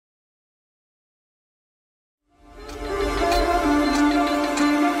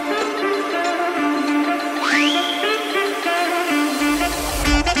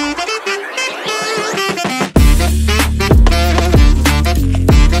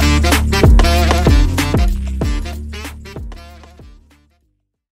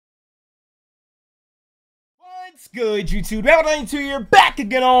good, YouTube? Randomized Nuzlocke here, back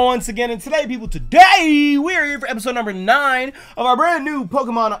again once again, and today we are here for episode number 9 of our brand new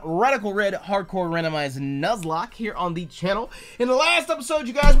Pokemon Radical Red Hardcore Randomized Nuzlocke here on the channel. In the last episode,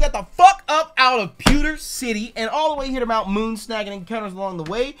 you guys, we got the fuck up out of Pewter City and all the way here to Mount Moon, snagging encounters along the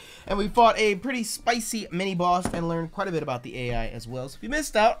way, and we fought a pretty spicy mini-boss and learned quite a bit about the AI as well. So if you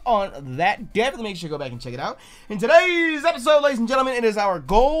missed out on that, definitely make sure to go back and check it out. In today's episode, ladies and gentlemen, it is our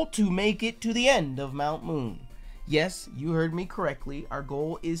goal to make it to the end of Mount Moon. Yes, you heard me correctly. Our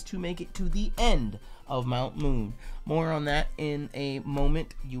goal is to make it to the end of Mount Moon. More on that in a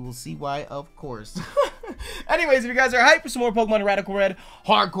moment. You will see why, of course. Anyways, if you guys are hyped for some more Pokemon Radical Red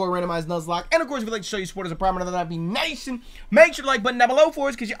Hardcore Randomized Nuzlocke, and of course, if you'd like to show your support as a prime member of the Nappy Nation, make sure to like button down below for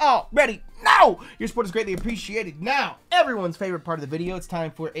us because you already know your support is greatly appreciated. Now, everyone's favorite part of the video, it's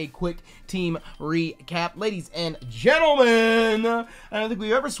time for a quick team recap. Ladies and gentlemen, I don't think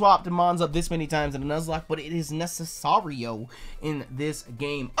we've ever swapped Mons up this many times in a Nuzlocke, but it is necessario in this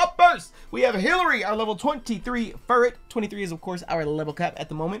game. Up first, we have Hillary, our level 23 Furret. 23 is, of course, our level cap at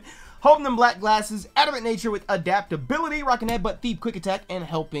the moment. Holding them black glasses, adamant nature with adaptability, rocking headbutt, thief, quick attack, and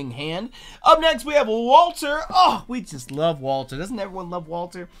helping hand. Up next, we have Walter. Oh, we just love Walter. Doesn't everyone love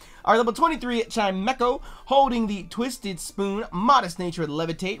Walter? Our level 23 Chimecho, holding the twisted spoon, modest nature with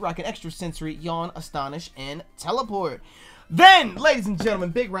levitate, rocking extra sensory, yawn, astonish, and teleport. Then, ladies and gentlemen,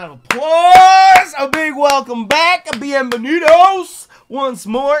 big round of applause, a big welcome back, bienvenidos, once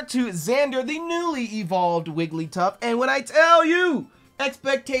more to Xander, the newly evolved Wigglytuff. And when I tell you,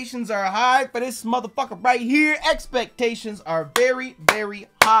 expectations are high for this motherfucker right here, expectations are very, very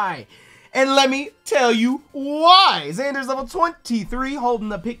high. And let me tell you why. Xander's level 23, holding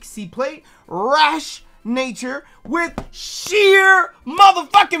the Pixie Plate, rash nature with sheer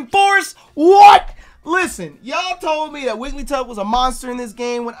motherfucking force. What? Listen, y'all told me that Wigglytuff was a monster in this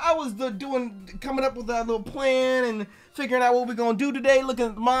game when I was coming up with that little plan and figuring out what we're gonna do today, looking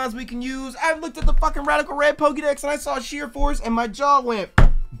at the mons we can use. I looked at the fucking Radical Red Pokédex and I saw sheer force and my jaw went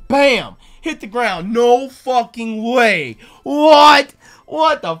bam, hit the ground. No fucking way. What?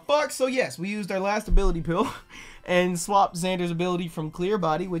 What the fuck? So yes, we used our last ability pill and swapped Xander's ability from Clear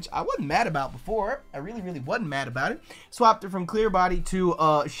Body, which I wasn't mad about before. I really wasn't mad about it. Swapped it from Clear Body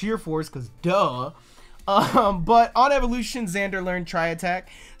to Sheer Force, because duh. But on evolution, Xander learned Tri-Attack.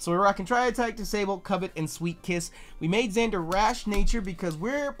 So we're rocking Tri-Attack, Disable, Covet, and Sweet Kiss. We made Xander Rash Nature because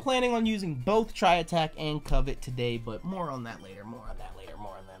we're planning on using both Tri-Attack and Covet today, but more on that later, more on that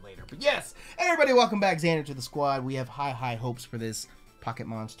later. But yes, everybody welcome back Xander to the squad. We have high hopes for this pocket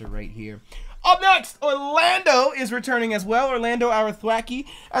monster right here. Up next, Orlando is returning as well. Orlando, our Thwacky,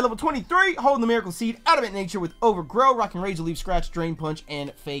 at level 23, holding the Miracle Seed, adamant nature with Overgrow, rocking Razor Leaf, Scratch, Drain Punch,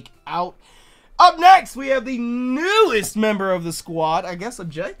 and Fake Out. Up next, we have the newest member of the squad. I guess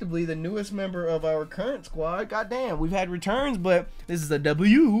objectively the newest member of our current squad. Goddamn, we've had returns, but this is a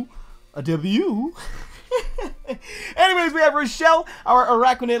W. A W. Anyways, we have Rochelle, our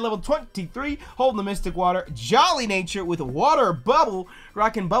Araquanid, level 23, holding the Mystic Water, Jolly Nature with Water Bubble,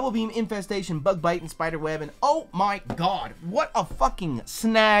 rocking Bubble Beam, Infestation, Bug Bite, and Spider Web, and oh my god, what a fucking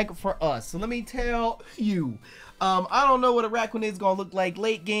snag for us. So let me tell you, I don't know what Araquanid is going to look like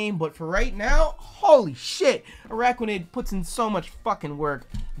late game, but for right now, holy shit, Araquanid puts in so much fucking work.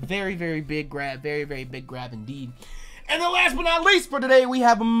 Very big grab, very big grab indeed. And then last but not least for today, we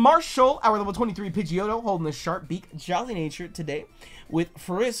have Marshall, our level 23 Pidgeotto, holding the Sharp Beak, Jolly Nature today, with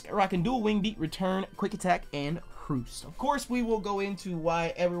Frisk, rocking Dual Wing Beat, Return, Quick Attack, and Roost. Of course, we will go into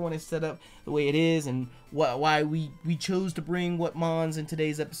why everyone is set up the way it is and why we chose to bring what mons in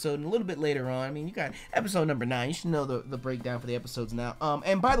today's episode and a little bit later on. I mean, you got episode number 9. You should know the breakdown for the episodes now.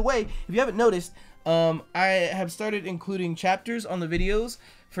 And by the way, if you haven't noticed, I have started including chapters on the videos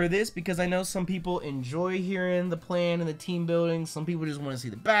for this because I know some people enjoy hearing the plan and the team building. Some people just want to see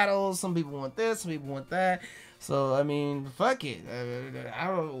the battles. Some people want this. Some people want that. So, I mean, fuck it. I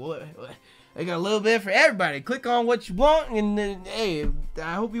don't know what. I got a little bit for everybody. Click on what you want, and then, hey,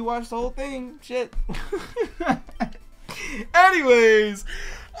 I hope you watch the whole thing. Shit. Anyways,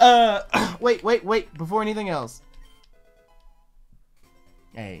 wait. Before anything else.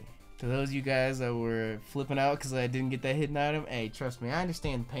 Hey, to those of you guys that were flipping out because I didn't get that hidden item, hey, trust me, I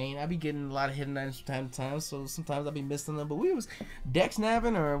understand the pain. I be getting a lot of hidden items from time to time, so sometimes I'll be missing them. But we was dex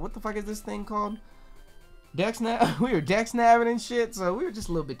nabbing, or what the fuck is this thing called? We were dex nabbing and shit, so we were just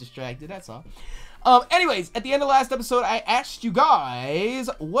a little bit distracted, that's all. Anyways, at the end of last episode, I asked you guys,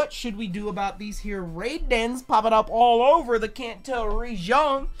 what should we do about these here raid dens popping up all over the Kanto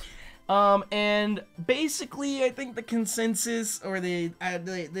region? And basically, I think the consensus, or the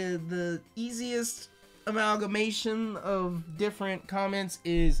easiest amalgamation of different comments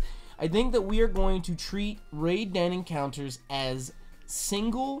is, I think that we are going to treat raid den encounters as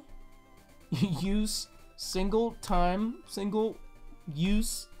single use, single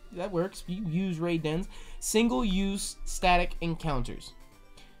use, that works, you use raid dens, single use static encounters.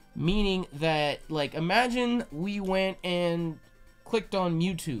 Meaning that, like, imagine we went and clicked on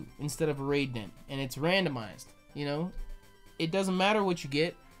Mewtwo instead of a raid den, and it's randomized, you know? It doesn't matter what you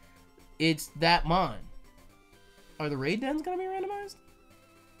get, it's that mon. Are the raid dens gonna be randomized?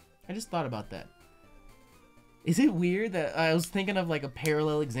 I just thought about that. Is it weird that I was thinking of like a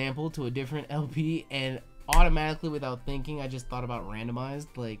parallel example to a different LP, and automatically without thinking I just thought about randomized?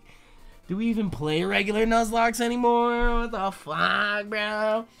 Like, do we even play regular Nuzlocks anymore? What the fuck,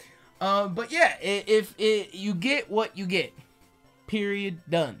 bro? But yeah, if you get what you get, period,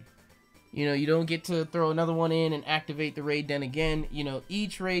 done. You know, you don't get to throw another one in and activate the raid den again. You know,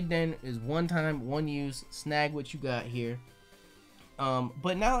 each raid den is one time, one use, snag what you got here.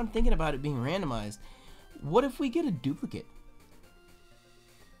 But now I'm thinking about it being randomized. What if we get a duplicate?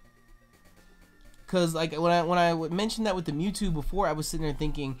 Because like when I mentioned that with the Mewtwo before, I was sitting there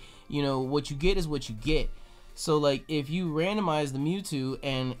thinking, you know, what you get is what you get. So like if you randomize the Mewtwo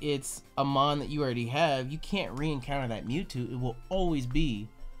and it's a mon that you already have, you can't re-encounter that Mewtwo. It will always be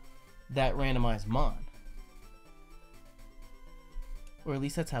that randomized mon. Or at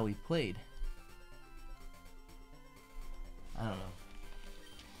least that's how we played. I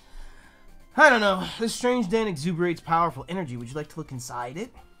don't know. This strange den exuberates powerful energy. Would you like to look inside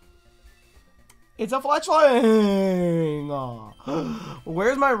it? It's a fletchling! Oh.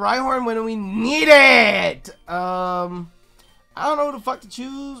 Where's my Rhyhorn when we need it? I don't know who the fuck to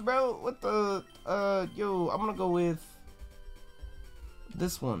choose, bro. What the... yo, I'm gonna go with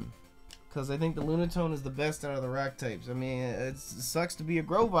this one. Because I think the Lunatone is the best out of the rock types. I mean, it sucks to be a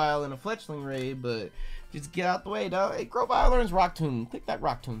Grovyle in a Fletchling raid, but just get out the way, dog. Hey, Grovyle learns Rock Tomb. Click that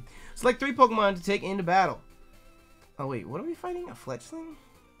Rock Tomb. Select 3 Pokemon to take into battle. Oh, wait. What are we fighting? A Fletchling?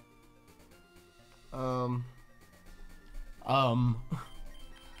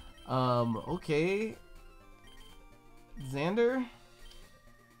 Okay. Xander?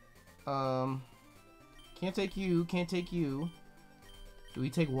 Can't take you. Can't take you. Do we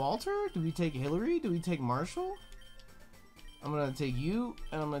take Walter? Do we take Hillary? Do we take Marshall? I'm gonna take you,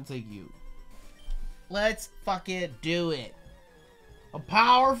 and I'm gonna take you. Let's fucking do it. A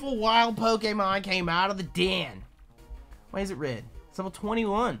powerful wild Pokemon came out of the den. Why is it red? It's level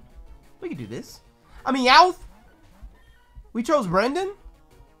 21. We can do this. I mean, Meowth? We chose Brendan?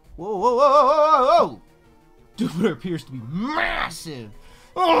 Whoa, whoa, whoa, whoa, whoa, whoa! Jupiter appears to be massive.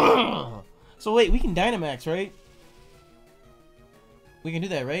 Ugh. So wait, we can Dynamax, right? We can do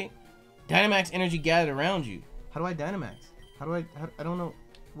that, right? Dynamax energy gathered around you. How do I Dynamax? How do I don't know.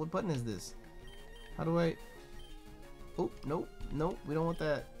 What button is this? How do I... Oh, nope, nope, we don't want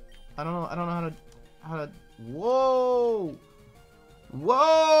that. I don't know how to... Whoa!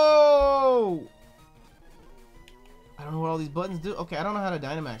 Whoa! I don't know what all these buttons do. Okay, I don't know how to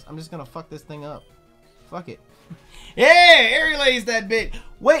Dynamax. I'm just gonna fuck this thing up. Fuck it. Yeah, Aerialase that bit.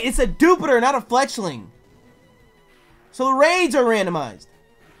 Wait, it's a Jupiter, not a Fletchling. So the raids are randomized.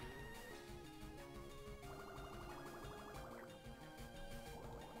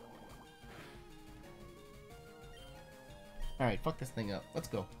 Alright, fuck this thing up. Let's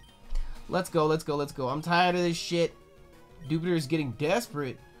go. Let's go, let's go, let's go. I'm tired of this shit. Jupiter is getting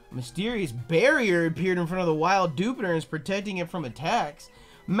desperate. A mysterious barrier appeared in front of the wild Jupiter and is protecting it from attacks.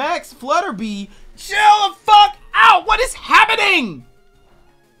 Max Flutterbee, chill the fuck out! What is happening?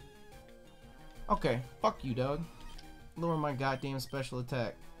 Okay, fuck you, dog. Lower my goddamn special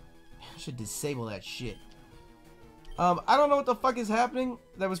attack. I should disable that shit. I don't know what the fuck is happening.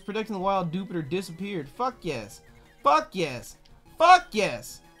 That was protecting the wild Jupiter disappeared. Fuck yes. Fuck yes. Fuck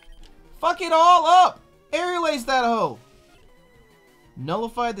yes. Fuck it all up. Aerialase that hoe.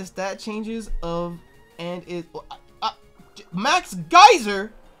 Nullify the stat changes of and it. Max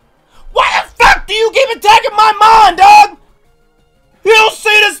Geyser? Why the fuck do you keep attacking my mind, dog? You don't see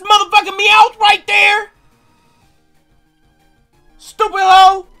this motherfucking Meowth right there? Stupid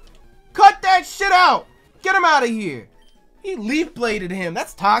hoe! Cut that shit out! Get him out of here! He leaf bladed him.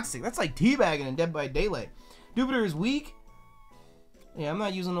 That's toxic. That's like teabagging in Dead by Daylight. Jupiter is weak. Yeah, I'm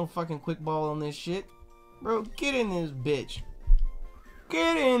not using no fucking quick ball on this shit. Bro, get in this bitch.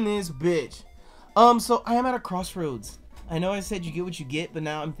 Get in this bitch. So I am at a crossroads. I know I said you get what you get, but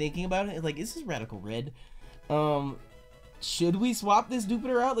now I'm thinking about it. Like, this is Radical Red. Should we swap this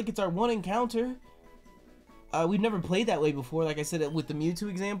Jupiter out? Like, it's our one encounter. We've never played that way before. Like I said with the Mewtwo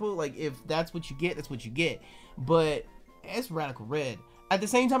example, like if that's what you get, that's what you get. But it's Radical Red. At the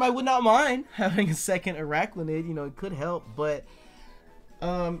same time, I would not mind having a second Arachnid. You know, it could help. But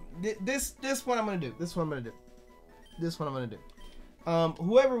This one I'm gonna do.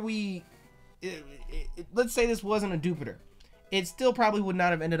 Whoever we, let's say this wasn't a Jupiter, it still probably would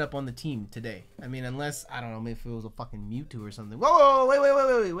not have ended up on the team today. I mean, unless, I don't know, maybe if it was a fucking Mewtwo or something. Whoa,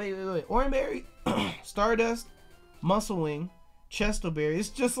 wait. Oranberry, Stardust, Muscle Wing, Chestoberry. It's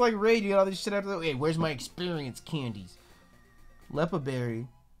just like Raid. You got all this shit after the. Hey, where's my experience candies? Lepaberry,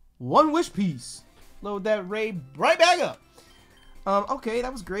 One Wish Piece. Load that Raid right back up. Okay,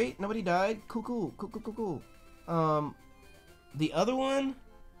 that was great. Nobody died. Cool. The other one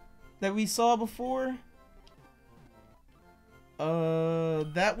that we saw before.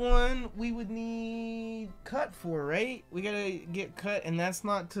 That one we would need cut for, right? We gotta get cut, and that's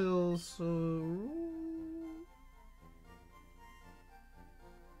not till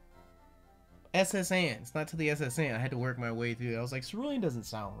SSN. It's not till the SSN. I had to work my way through it. I was like, Cerulean doesn't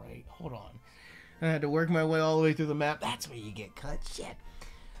sound right. Hold on. I had to work my way all the way through the map. That's where you get cut. Shit.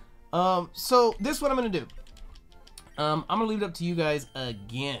 So this is what I'm gonna do. I'm gonna leave it up to you guys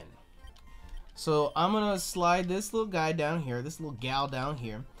again. So I'm gonna slide this little guy down here, this little gal down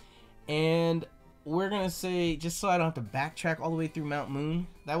here, and we're gonna say, just so I don't have to backtrack all the way through Mount Moon,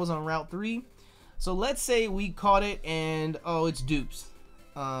 that was on Route 3. So let's say we caught it and, oh, it's dupes.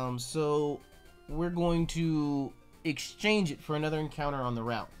 So we're going to exchange it for another encounter on the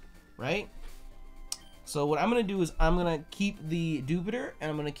route, right? So what I'm gonna do is I'm gonna keep the Jupiter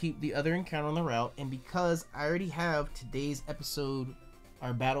and I'm gonna keep the other encounter on the route, and because I already have today's episode,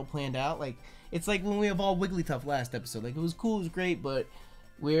 our battle planned out, like, it's like when we evolved Wigglytuff last episode. Like, it was cool, it was great, but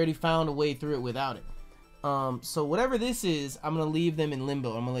we already found a way through it without it. So whatever this is, I'm gonna leave them in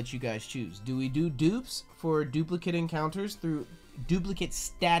limbo. I'm gonna let you guys choose. Do we do dupes for duplicate encounters through duplicate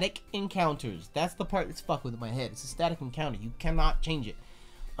static encounters? That's the part that's fucked with my head. It's a static encounter. You cannot change it.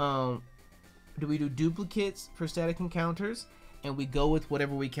 Do we do duplicates for static encounters and we go with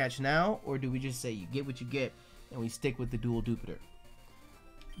whatever we catch now, or do we just say you get what you get and we stick with the dual Jupiter?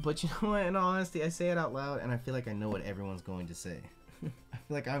 But you know what, in all honesty, I say it out loud and I feel like I know what everyone's going to say. I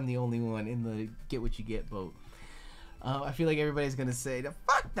feel like I'm the only one in the get what you get boat. I feel like everybody's gonna say,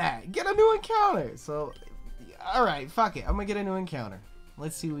 fuck that, get a new encounter. So alright, fuck it, I'm gonna get a new encounter.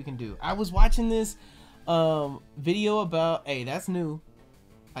 Let's see what we can do. I was watching this video about, hey, that's new.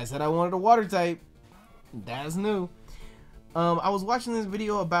 I said I wanted a water type. That's new. I was watching this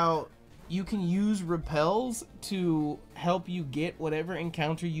video about you can use repels to help you get whatever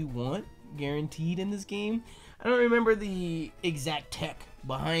encounter you want, guaranteed in this game. I don't remember the exact tech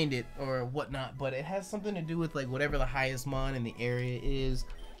behind it or whatnot, but it has something to do with like whatever the highest mon in the area is,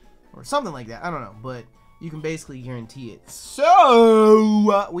 or something like that. I don't know, but you can basically guarantee it.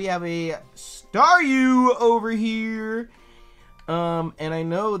 So we have a Staryu over here. And I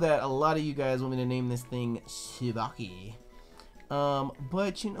know that a lot of you guys want me to name this thing Shibaki.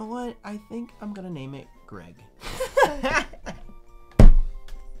 But you know what? I think I'm gonna name it Greg.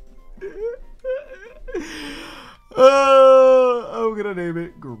 I'm gonna name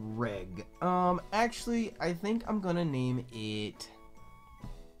it Greg. Actually, I think I'm gonna name it,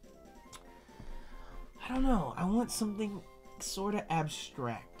 I don't know. I want something sort of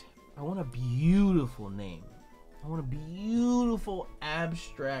abstract. I want a beautiful name. I want a beautiful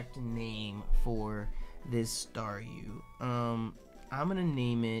abstract name for this Staryu. I'm gonna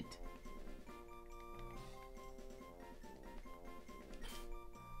name it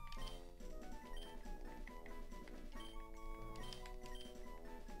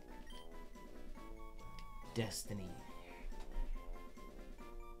Destiny.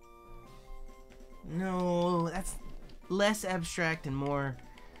 No, that's less abstract and more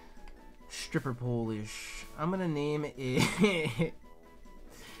stripper Polish. I'm gonna name it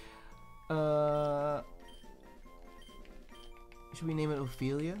should we name it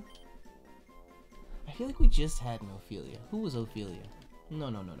Ophelia? I feel like we just had an Ophelia. Who was Ophelia? No.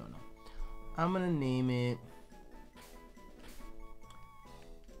 I'm gonna name it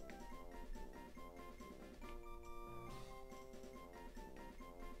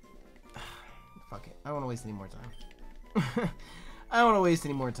fuck it. I don't want to waste any more time. I don't want to waste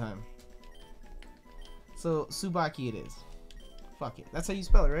any more time. So, Tsubaki it is. Fuck it. That's how you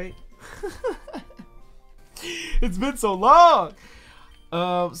spell it, right? It's been so long!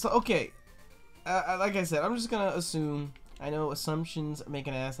 So, okay. Like I said, I'm just gonna assume. I know assumptions make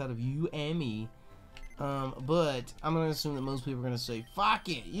an ass out of you and me. But I'm gonna assume that most people are gonna say, fuck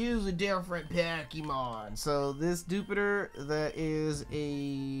it, use a different Pokemon. So, this Jupiter, that is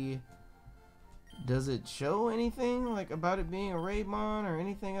a... Does it show anything like about it being a Raidmon or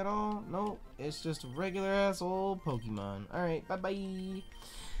anything at all? Nope, it's just a regular ass old Pokemon. Alright, bye bye.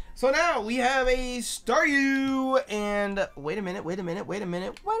 So now we have a Staryu, and wait a minute.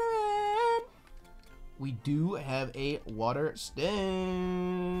 We do have a Water Stone.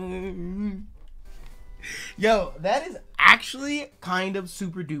 Yo, that is actually kind of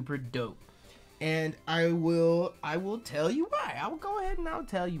super duper dope. And I will tell you why. I will go ahead and I'll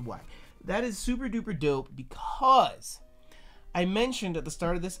tell you why. That is super duper dope because I mentioned at the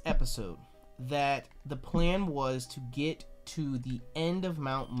start of this episode that the plan was to get to the end of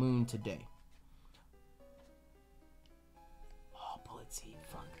Mount Moon today. Oh, Bullet Seed,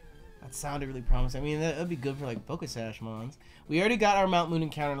 fuck. That sounded really promising. I mean, that would be good for like Pokesash Mons. We already got our Mount Moon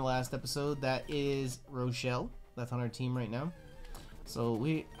encounter in the last episode. That is Rochelle. That's on our team right now. So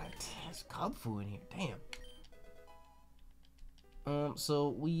there's Cubfu in here. Damn. So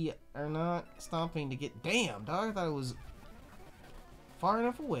we are not stopping to get. Damn, dog. I thought it was far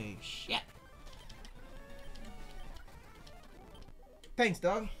enough away. Shit. Thanks,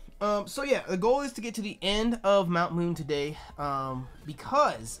 dog. So yeah, the goal is to get to the end of Mount Moon today,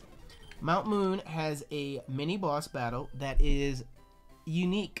 because Mount Moon has a mini boss battle that is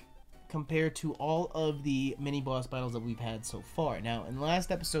unique compared to all of the mini boss battles that we've had so far. Now, in the last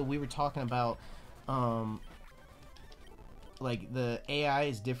episode, we were talking about, like, the AI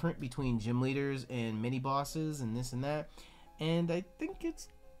is different between gym leaders and mini bosses and this and that, and I think it's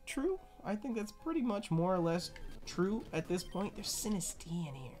true. I think that's pretty much more or less true at this point. There's Sinistee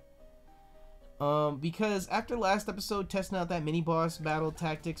in here. Because after last episode, testing out that mini boss battle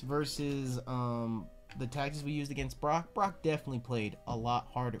tactics versus the tactics we used against Brock definitely played a lot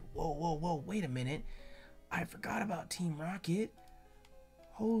harder. Whoa, wait a minute. I forgot about Team Rocket.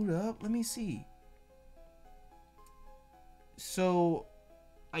 Hold up, let me see. So,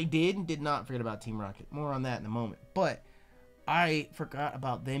 I did and did not forget about Team Rocket. More on that in a moment. But, I forgot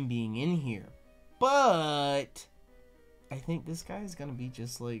about them being in here. But, I think this guy is going to be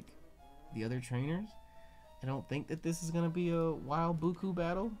just like the other trainers. I don't think that this is going to be a wild Buku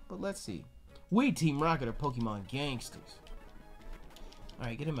battle, but let's see. We, Team Rocket, are Pokemon gangsters.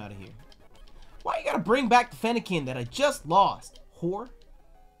 Alright, get him out of here. Why you gotta bring back the Fennekin that I just lost? Whore?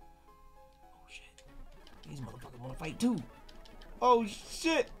 Oh shit. These motherfuckers wanna fight too. Oh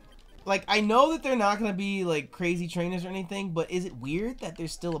shit. Like, I know that they're not gonna be like crazy trainers or anything, but is it weird that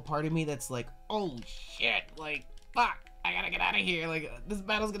there's still a part of me that's like, oh shit, like, fuck, I gotta get out of here. Like, this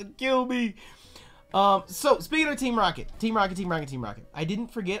battle's gonna kill me. So, speaking of Team Rocket. I didn't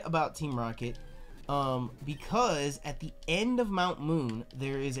forget about Team Rocket, because at the end of Mount Moon,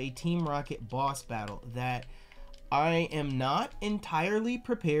 there is a Team Rocket boss battle that I am not entirely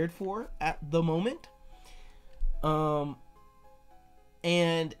prepared for at the moment.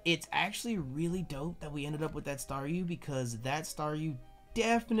 And it's actually really dope that we ended up with that Staryu, because that Staryu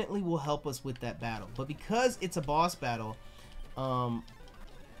definitely will help us with that battle. But because it's a boss battle,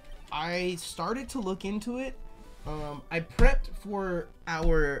 I started to look into it. I prepped for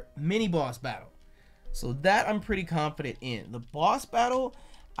our mini boss battle, so that I'm pretty confident in. The boss battle,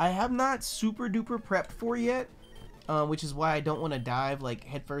 I have not super duper prepped for yet, which is why I don't want to dive like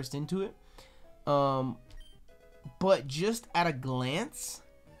headfirst into it. But just at a glance,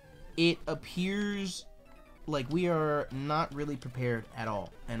 it appears like we are not really prepared at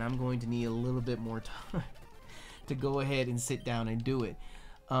all, and I'm going to need a little bit more time to go ahead and sit down and do it.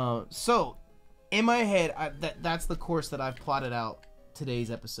 So, in my head, that's the course that I've plotted out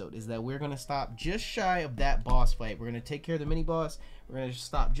today's episode, is that we're going to stop just shy of that boss fight. We're going to take care of the mini boss. We're going to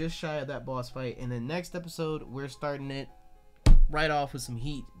stop just shy of that boss fight. And then next episode, we're starting it right off with some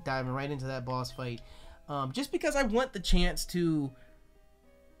heat, diving right into that boss fight. Just because I want the chance to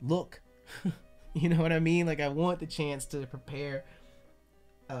look. You know what I mean? Like, I want the chance to prepare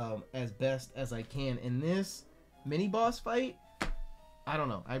as best as I can. In this mini boss fight, I don't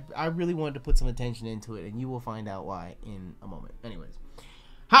know. I really wanted to put some attention into it, and you will find out why in a moment. Anyways.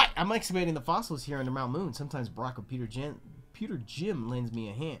 Hi, I'm excavating the fossils here under Mount Moon. Sometimes Brock or Peter Jim lends me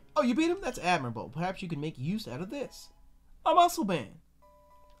a hand. Oh, you beat him? That's admirable. Perhaps you can make use out of this. A muscle band.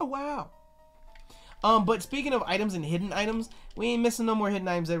 Oh, wow. But speaking of items and hidden items, we ain't missing no more hidden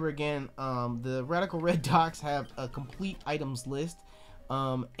items ever again. The Radical Red docs have a complete items list,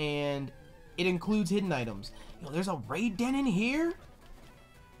 and it includes hidden items. Yo, there's a raid den in here?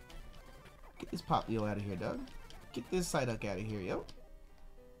 Get this Popplio out of here, Doug. Get this Psyduck out of here, yo.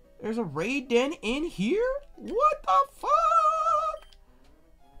 There's a raid den in here? What the fuck?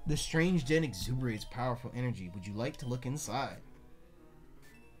 The strange den exuberates powerful energy. Would you like to look inside?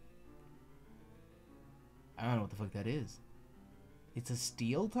 I don't know what the fuck that is. It's a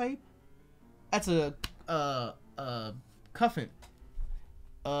steel type? That's a Cuffin.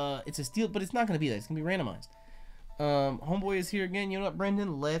 It's a steel, but it's not gonna be that. It's gonna be randomized. Homeboy is here again. You know what,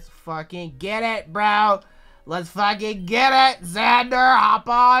 Brendan? Let's fucking get it, bro. Let's fucking get it. Xander, hop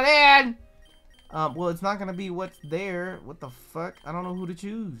on in. Well, it's not gonna be what's there. What the fuck? I don't know who to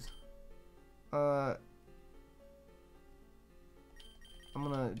choose. I'm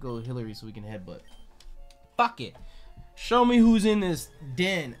gonna go Hillary so we can headbutt. Fuck it. Show me who's in this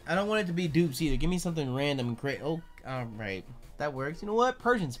den. I don't want it to be dupes either. Give me something random and crazy. Oh, alright. That works. You know what?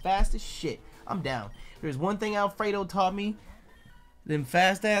 Persian's fast as shit. I'm down. There's one thing Alfredo taught me. Them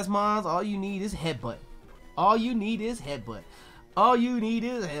fast ass mons, all you need is headbutt. All you need is headbutt. All you need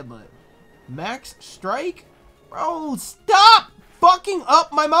is headbutt. Max strike? Bro, stop fucking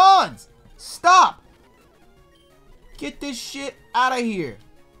up my mons. Stop. Get this shit out of here.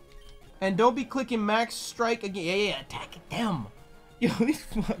 And don't be clicking max strike again. Yeah, attack them. Yo, these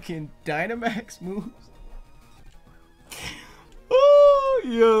fucking Dynamax moves.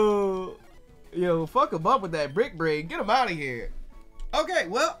 Oh, yo, fuck him up with that brick brain. Get him out of here. Okay,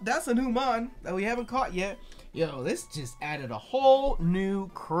 well, that's a new mon that we haven't caught yet. Yo, this just added a whole new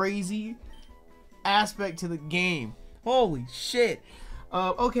crazy aspect to the game. Holy shit.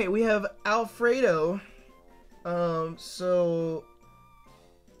 Okay, we have Alfredo. So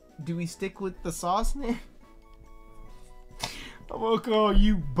do we stick with the sauce name? I'm gonna call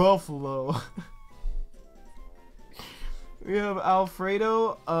you Buffalo. We have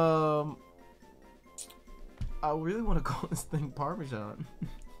Alfredo. I really want to call this thing Parmesan.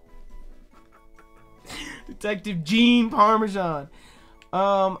 Detective Gene Parmesan.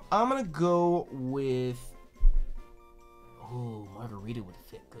 I'm gonna go with. Oh, Margarita would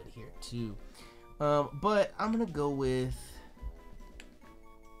fit good here too. But I'm gonna go with.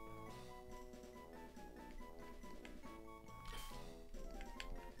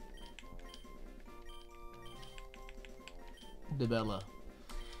 Debella.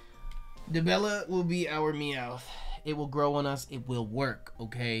 Debella will be our Meowth. It will grow on us. It will work,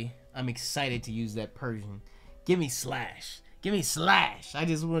 okay? I'm excited to use that Persian. Give me Slash. Give me Slash. I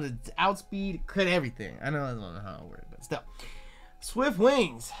just want to outspeed, cut everything. I know I don't know how it works, but still. Swift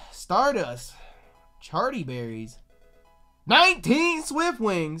Wings. Stardust. Charty Berries. 19 Swift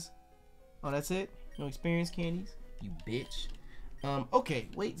Wings. Oh, that's it? No experience candies? You bitch. Okay.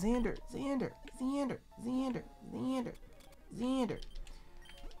 Wait, Xander.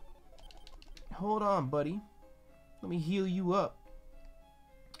 Hold on, buddy. Let me heal you up.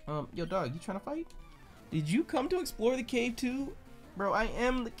 Yo, dog, you trying to fight? Did you come to explore the cave too? Bro, I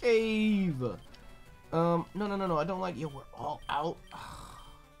am the cave. No, I don't like. Yo, we're all out.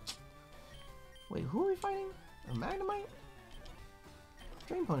 Wait, who are we fighting? A Magnemite?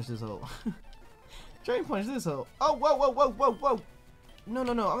 Drain punch this hoe. Drain punch this hoe. Oh, whoa. No,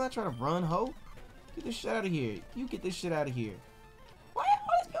 I'm not trying to run, hoe. Get this shit out of here. You get this shit out of here. Why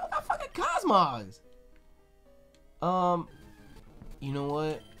these people got fucking Cosmogs? You know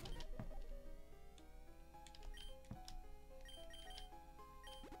what?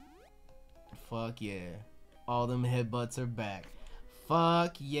 Fuck yeah. All them headbutts are back.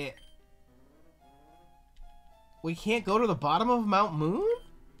 Fuck yeah. We can't go to the bottom of Mount Moon?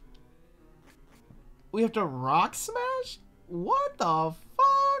 We have to rock smash? What the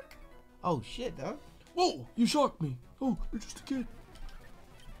fuck? Oh shit, dog. Whoa, you shocked me. Oh, you're just a kid.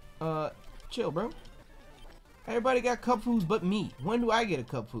 Chill, bro. Everybody got cup foods but me. When do I get a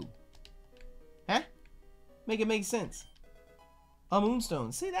cup food? Huh? Make it make sense. A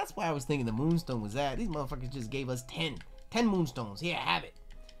moonstone. See, that's why I was thinking the moonstone was that. These motherfuckers just gave us 10 moonstones. Here, have it.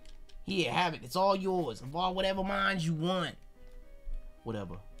 Here, have it. It's all yours. Of all whatever mines you want.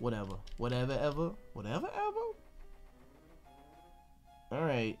 Whatever ever.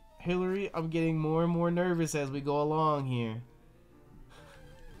 Alright, Hillary, I'm getting more and more nervous as we go along here.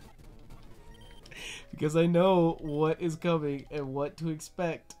 Because I know what is coming and what to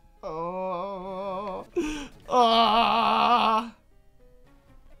expect. Oh. Ah.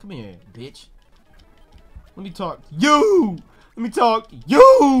 Come here, bitch. Let me talk to you. Let me talk to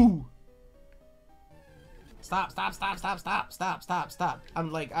you. Stop.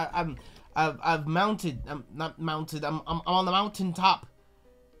 I'm like, I've mounted. I'm not mounted. I'm on the mountaintop.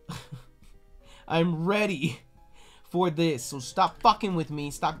 I'm ready for this. So stop fucking with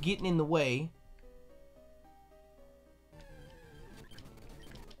me. Stop getting in the way.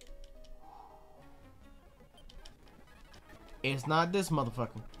 It's not this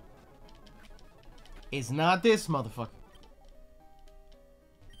motherfucker. It's not this motherfucker.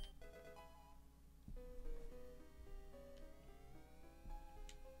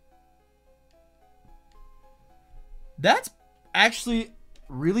 That's actually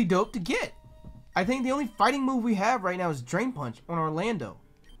really dope to get. I think the only fighting move we have right now is Drain Punch on Orlando.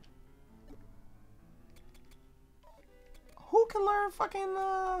 our fucking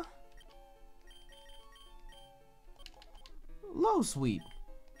low sweep?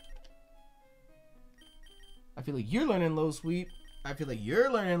 I feel like you're learning low sweep. I feel like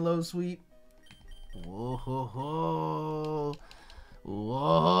you're learning low sweep. Whoa, ho, ho.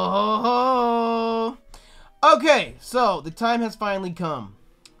 Whoa. Okay, so the time has finally come.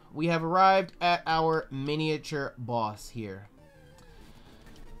 We have arrived at our miniature boss here.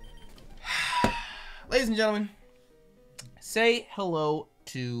 Ladies and gentlemen, say hello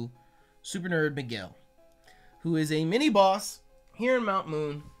to Super Nerd Miguel, who is a mini boss here in Mount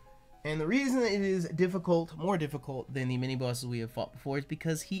Moon. And the reason it is difficult, more difficult than the mini bosses we have fought before, is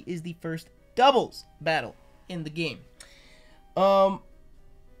because he is the first doubles battle in the game. I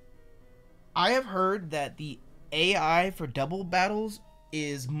have heard that the AI for double battles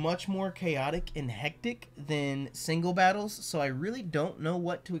is much more chaotic and hectic than single battles, so I really don't know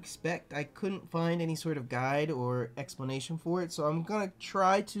what to expect. I couldn't find any sort of guide or explanation for it, so I'm gonna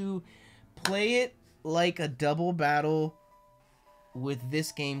try to play it like a double battle with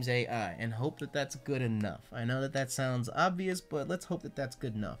this game's AI and hope that that's good enough. I know that that sounds obvious, but let's hope that that's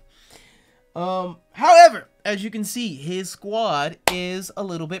good enough. However, as you can see, his squad is a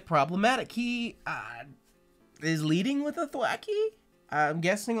little bit problematic. He is leading with a Thwacky. I'm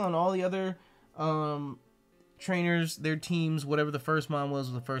guessing on all the other trainers, their teams, whatever the first mon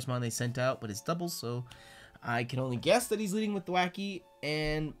was the first mon they sent out, but it's doubles, so I can only guess that he's leading with Thwacky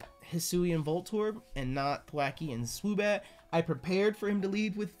and Hisui and Voltorb, and not Thwacky and Swoobat. I prepared for him to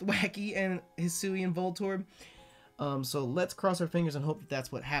lead with Thwacky and Hisui and Voltorb. So let's cross our fingers and hope that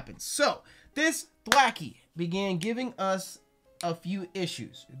that's what happens. So, this Thwacky began giving us a few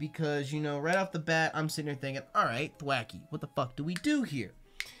issues. Because, you know, right off the bat, I'm sitting here thinking, alright, Thwacky, what the fuck do we do here?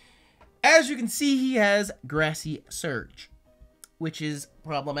 As you can see, he has Grassy Surge, which is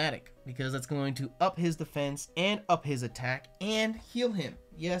problematic. Because that's going to up his defense and up his attack and heal him.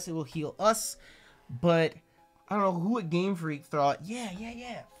 Yes, it will heal us, but I don't know who at Game Freak thought, yeah,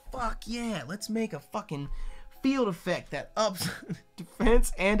 fuck yeah, let's make a fucking field effect that ups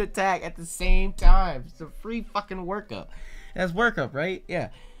defense and attack at the same time. It's a free fucking workup. That's workup, right? Yeah.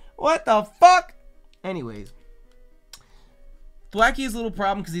 What the fuck? Anyways, Thwacky is a little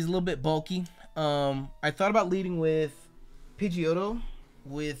problem because he's a little bit bulky. I thought about leading with Pidgeotto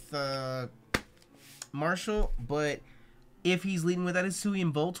with Marshall, but if he's leading with that Hisui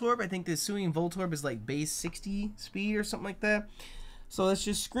and Voltorb, I think the Hisui and Voltorb is like base 60 speed or something like that. So that's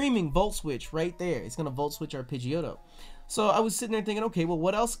just screaming Volt Switch right there. It's going to Volt Switch our Pidgeotto. So I was sitting there thinking, okay, well,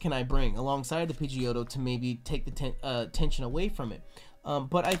 what else can I bring alongside the Pidgeotto to maybe take the tension away from it?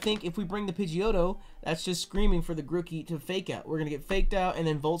 But I think if we bring the Pidgeotto, that's just screaming for the Grookey to fake out. We're going to get faked out and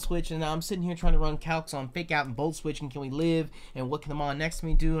then Volt Switch. And now I'm sitting here trying to run calcs on fake out and Volt Switch. And can we live? And what can the mon next to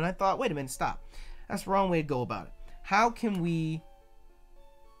me do? And I thought, wait a minute, stop. That's the wrong way to go about it. How can we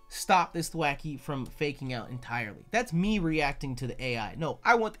stop this Thwacky from faking out entirely? That's me reacting to the AI. No,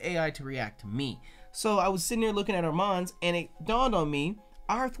 I want the AI to react to me. So I was sitting there looking at our mons, and it dawned on me,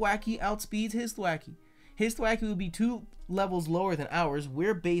 our Thwacky outspeeds his Thwacky. His Thwacky would be 2 levels lower than ours.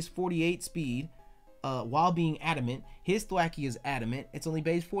 We're base 48 speed while being adamant. His Thwacky is adamant. It's only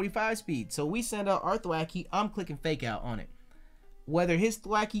base 45 speed. So we send out our Thwacky. I'm clicking fake out on it. Whether his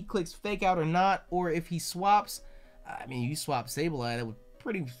Thwacky clicks fake out or not, or if he swaps, I mean, you swap Sableye, that would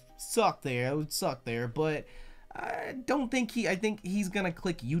pretty suck there. It would suck there, but I don't think I think he's gonna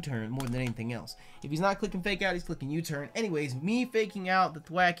click U-turn more than anything else. If he's not clicking fake out, he's clicking U-turn. Anyways, me faking out the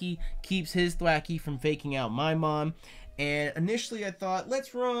Thwacky keeps his Thwacky from faking out my mom. And initially I thought,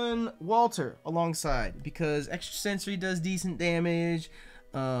 let's run Walter alongside because extra sensory does decent damage.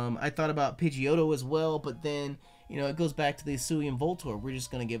 I thought about Pidgeotto as well, but then, you know, it goes back to the Hisui and Voltorb. We're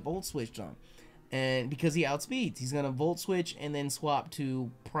just gonna get Volt Switched on. And because he outspeeds, he's going to Volt Switch and then swap to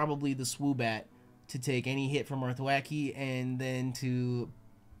probably the Swoobat to take any hit from our Thwacky, and then to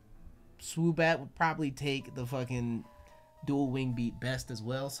Swoobat would probably take the fucking dual wing beat best as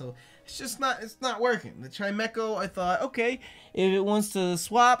well. So it's just not working. The Chimecho, I thought, okay, if it wants to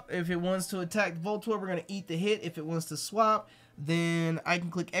swap, if it wants to attack the Voltorb, we're going to eat the hit. If it wants to swap, then I can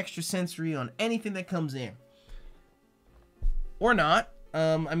click extra sensory on anything that comes in. Or not.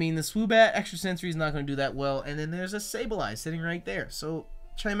 I mean, the Swoobat extra sensory is not going to do that well, and then there's a Sableye sitting right there. So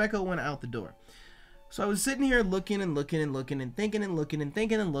Chimecho went out the door. So I was sitting here looking and looking and looking and thinking and looking and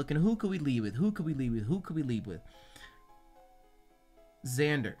thinking and looking. Who could we lead with? Who could we lead with? Who could we lead with?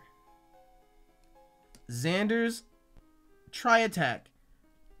 Xander. Xander's Tri-Attack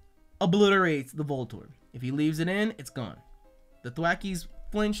obliterates the Voltorb. If he leaves it in, it's gone. The Thwacky's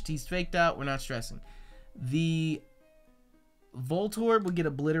flinched. He's faked out. We're not stressing. The Voltorb will get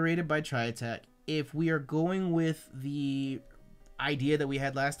obliterated by Tri-Attack. If we are going with the idea that we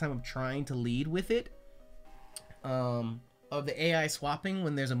had last time of trying to lead with it, of the AI swapping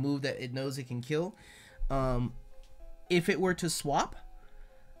when there's a move that it knows it can kill. If it were to swap,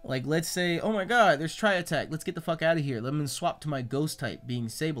 like let's say, oh my god, there's Tri-Attack, let's get the fuck out of here, let me swap to my ghost type being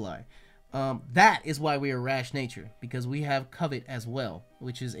Sableye. That is why we are Rash Nature, because we have Covet as well,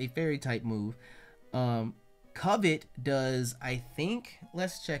 which is a fairy type move. Covet does, I think,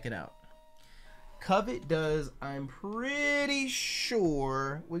 let's check it out. Covet does, I'm pretty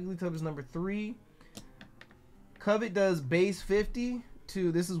sure, Wigglytuff is number 3. Covet does base 50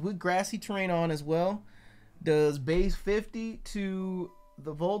 to, this is with grassy terrain on as well, does base 50 to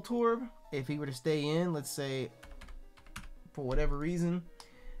the Voltorb. If he were to stay in, let's say, for whatever reason,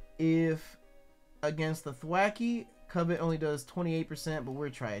 if against the Thwackey, Covet only does 28%, but we're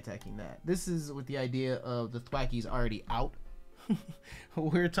Tri-Attacking that. This is with the idea of the Thwackey's already out.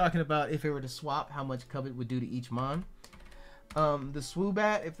 We're talking about if it were to swap, how much Covet would do to each Mon. The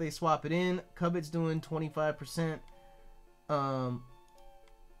Swoobat, if they swap it in, Covet's doing 25%. And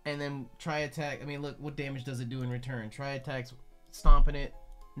then Tri-Attack, I mean, look, what damage does it do in return? Tri-Attack's stomping it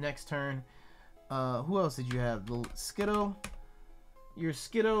next turn. Who else did you have? The Skiddo. Your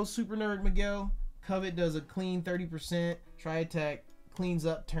Skiddo, Super Nerd Miguel. Covet does a clean 30%. Tri-Attack cleans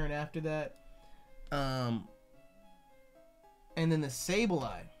up turn after that. And then the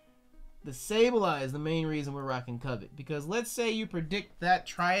Sableye. The Sableye is the main reason we're rocking Covet. Because let's say you predict that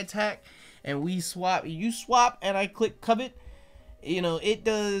Tri-Attack and we swap. You swap and I click Covet. You know, it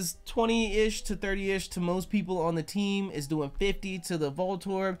does 20-ish to 30-ish to most people on the team. It's doing 50 to the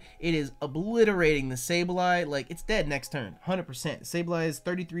Voltorb. It is obliterating the Sableye. Like, it's dead next turn. 100%. Sableye is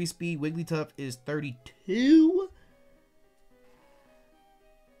 33 speed. Wigglytuff is 32.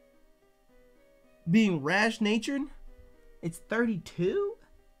 Being rash-natured, it's 32?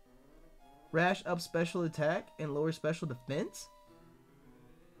 Rash up special attack and lower special defense?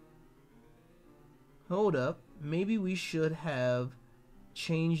 Hold up. Maybe we should have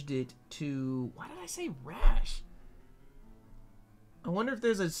changed it to... Why did I say Rash? I wonder if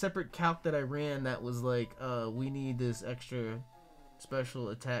there's a separate calc that I ran that was like, we need this extra special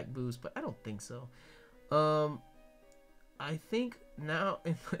attack boost, but I don't think so. I think now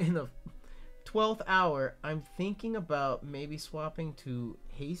in the 12th hour, I'm thinking about maybe swapping to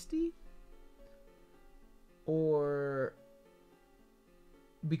Hasty? Or...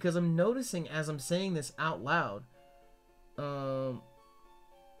 because I'm noticing as I'm saying this out loud,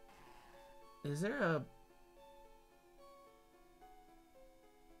 is there a...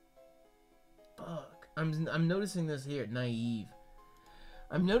 Fuck. I'm noticing this here, naive.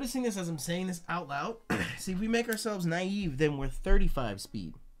 I'm noticing this as I'm saying this out loud. See, if we make ourselves naive, then we're 35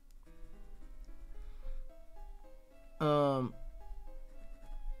 speed.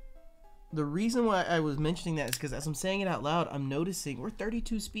 The reason why I was mentioning that is because as I'm saying it out loud, I'm noticing we're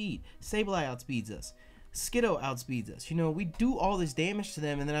 32 speed. Sableye outspeeds us. Skiddo outspeeds us. You know, we do all this damage to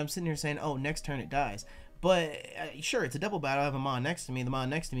them, and then I'm sitting here saying, oh, next turn it dies. But, sure, it's a double battle. I have a Mon next to me. The Mon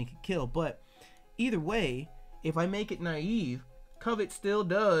next to me can kill. But, either way, if I make it naive, Covet still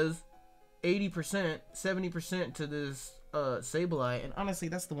does 80%, 70% to this Sableye. And honestly,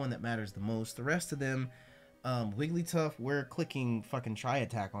 that's the one that matters the most. The rest of them, Wigglytuff, we're clicking fucking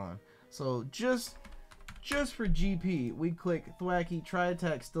Tri-Attack on. So just for GP, we click Thwackey.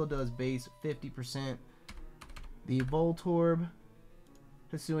 Tri-Attack still does base 50%. The Voltorb,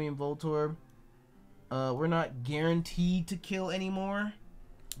 Hisuian Voltorb, we're not guaranteed to kill anymore,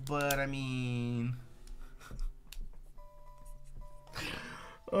 but I mean,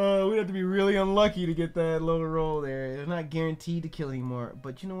 we have to be really unlucky to get that low roll there. It's not guaranteed to kill anymore,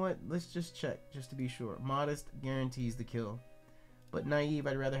 but you know what? Let's just check just to be sure. Modest guarantees the kill. But naive,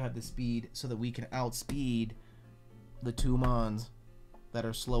 I'd rather have the speed so that we can outspeed the 2 Mons that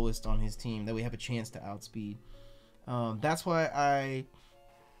are slowest on his team, that we have a chance to outspeed. That's why I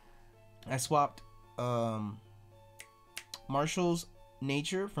swapped Marshall's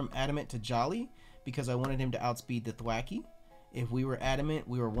nature from Adamant to Jolly, because I wanted him to outspeed the Thwackey. If we were Adamant,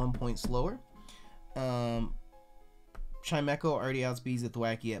 we were 1 point slower. Chimecho already outspeeds the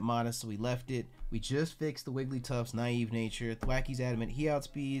Thwackey at Modest, so we left it. We just fixed the Wigglytuff's naive nature. Thwackey's Adamant, he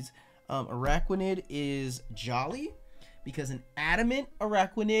outspeeds. Araquanid is Jolly, because an Adamant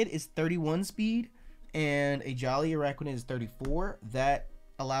Araquanid is 31 speed, and a Jolly Araquanid is 34. That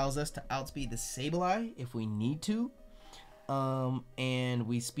allows us to outspeed the Sableye if we need to. And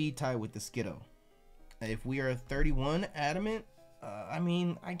we speed tie with the Skiddo. If we are 31 Adamant, I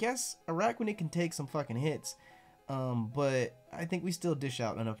mean, I guess Araquanid can take some fucking hits. But I think we still dish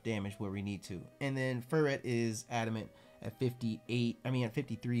out enough damage where we need to. And then Furret is Adamant at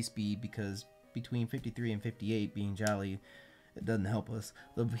 53 speed, because between 53 and 58 being Jolly, It doesn't help us.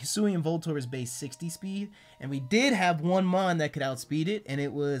 The Hisuian Voltorb is base 60 speed, and we did have one Mon that could outspeed it, and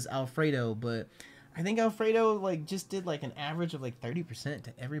it was Alfredo, but I think Alfredo like just did like an average of like 30%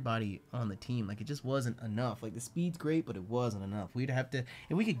 to everybody on the team. Like it just wasn't enough. Like the speed's great, but it wasn't enough. We'd have to,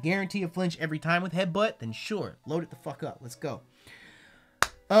 if we could guarantee a flinch every time with Headbutt, then sure, load it the fuck up. Let's go.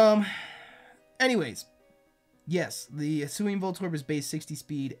 Anyways, yes, the Hisuian Voltorb is base 60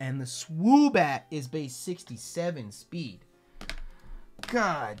 speed, and the Swoobat is base 67 speed.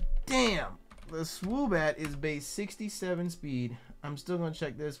 God damn. The Swoobat is base 67 speed. I'm still gonna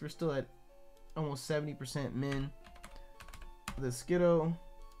check this. We're still at almost 70% min. The Skiddo,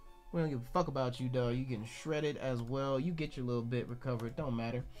 we don't give a fuck about you, dog. You getting shredded as well. You get your little bit recovered. Don't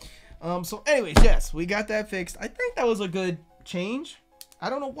matter. So anyways, yes, we got that fixed. I think that was a good change. I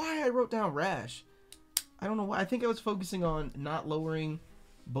don't know why I wrote down Rash. I don't know why. I think I was focusing on not lowering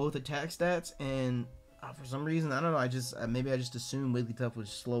both attack stats, and for some reason, I don't know, maybe I just assumed Wigglytuff was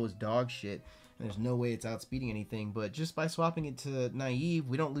slow as dog shit, and there's no way it's outspeeding anything, but just by swapping it to Naive,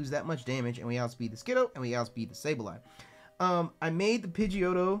 we don't lose that much damage, and we outspeed the Skiddo, and we outspeed the Sableye. I made the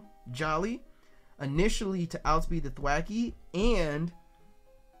Pidgeotto Jolly initially to outspeed the Thwackey, and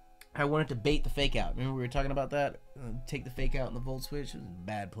I wanted to bait the Fake Out. Remember we were talking about that? Take the Fake Out in the Volt Switch? It was a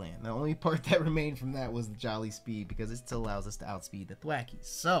bad plan. The only part that remained from that was the Jolly speed, because it still allows us to outspeed the Thwackey.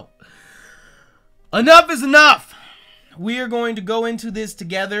 So, enough is enough! We are going to go into this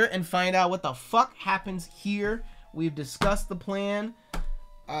together and find out what the fuck happens here. We've discussed the plan.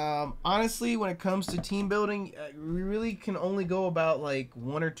 Honestly, when it comes to team building, we really can only go about like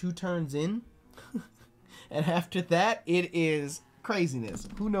 1 or 2 turns in. And after that, it is craziness.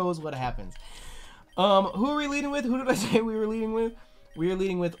 Who knows what happens? Who are we leading with? Who did I say we were leading with? We are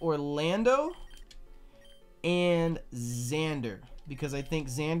leading with Orlando and Xander, because I think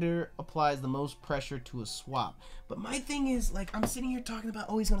Xander applies the most pressure to a swap. But my thing is, like, I'm sitting here talking about,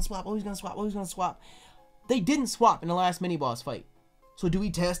 oh, he's gonna swap, oh, he's gonna swap, oh, he's gonna swap. They didn't swap in the last mini boss fight. So do we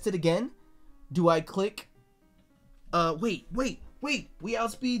test it again? Do I click? Wait. We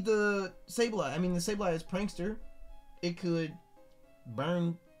outspeed the Sableye. I mean, the Sableye is Prankster. It could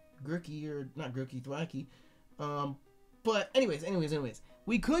burn Grookey, or not Grookey, Thwackey. But anyways,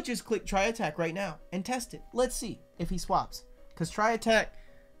 we could just click Try Attack right now and test it. Let's see if he swaps. Because Try Attack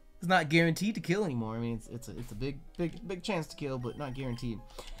is not guaranteed to kill anymore. I mean, it's a big chance to kill, but not guaranteed.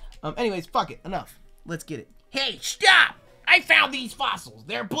 Anyways, fuck it. Enough. Let's get it. Hey, stop! I found these fossils.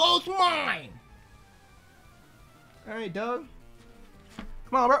 They're both mine. All right, Doug.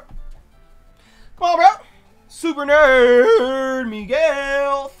 Come on, bro. Come on, bro. Super Nerd,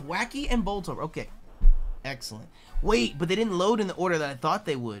 Miguel, Thwackey, and Voltorb. Okay. Excellent. Wait, but they didn't load in the order that I thought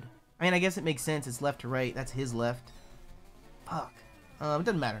they would. I mean, I guess it makes sense. It's left to right. That's his left. Fuck. It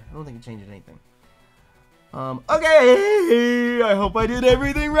doesn't matter. I don't think it changes anything. Okay. I hope I did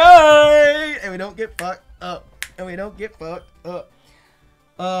everything right. And we don't get fucked up.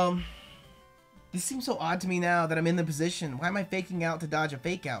 This seems so odd to me now that I'm in the position. Why am I faking out to dodge a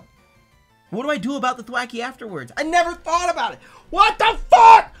fake out? What do I do about the Thwackey afterwards? I never thought about it. What the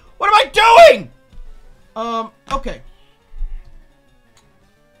fuck? What am I doing? Okay.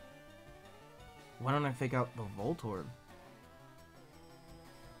 Why don't I fake out the Voltorb?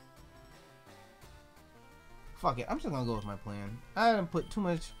 Fuck it. I'm just gonna go with my plan. I didn't put too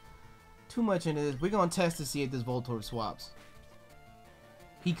much into this. We're gonna test to see if this Voltorb swaps.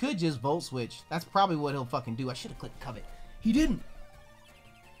 He could just Volt Switch. That's probably what he'll fucking do. I should have clicked Covet. He didn't.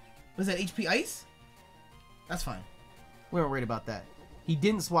 Was that HP Ice? That's fine. We weren't worried about that. He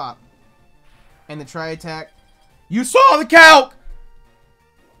didn't swap. And the Try Attack. You saw the calc!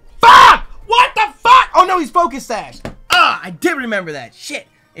 Fuck! What the fuck? Oh no, he's Focus Sash. Ah, I did remember that. Shit.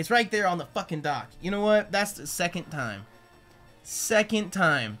 It's right there on the fucking dock. You know what? That's the second time. Second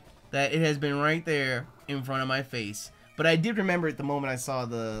time that it has been right there in front of my face. But I did remember at the moment I saw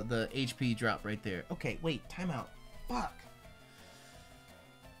the HP drop right there. Okay, wait. Timeout. Fuck.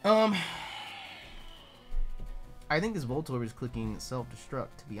 I think this Voltorb is clicking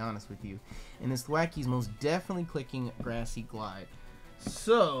Self-Destruct, to be honest with you. And this Thwackey's most definitely clicking Grassy Glide.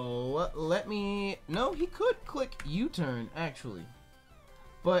 So, let me... No, he could click U-Turn, actually.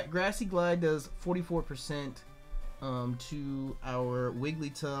 But Grassy Glide does 44% to our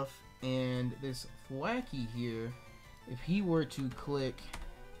Wigglytuff. And this Thwackey here, if he were to click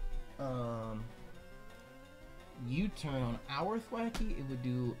U-Turn on our Thwackey, it would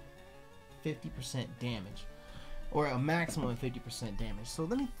do 50% damage. Or a maximum of 50% damage. So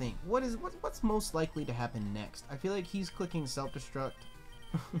let me think. What's most likely to happen next? I feel like he's clicking Self-Destruct.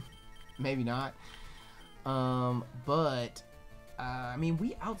 Maybe not. But I mean,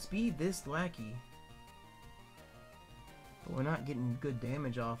 we outspeed this Thwackey. but we're not getting good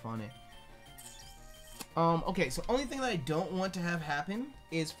damage off on it. Okay, so only thing that I don't want to have happen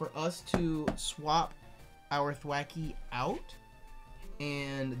is for us to swap our Thwackey out,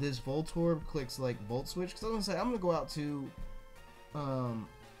 and this Voltorb clicks like Volt Switch, because I was gonna say I'm gonna go out to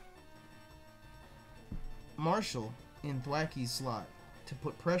Marshall in Thwackey's slot to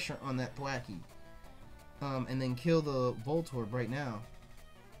put pressure on that Thwackey, and then kill the Voltorb right now.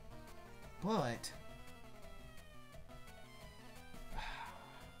 But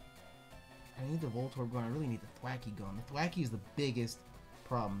I need the Voltorb gone. I really need the Thwackey gone. The Thwackey is the biggest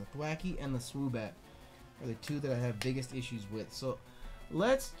problem. The Thwackey and the Swoobat are the two that I have biggest issues with. So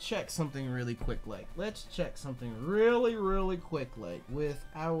let's check something really quick. Let's check something really quick. With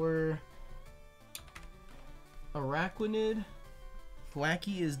our Araquanid,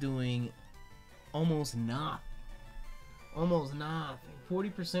 Thwackey is doing almost nothing. Almost nothing.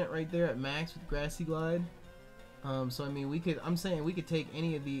 40% right there at max with Grassy Glide. So I mean, I'm saying we could take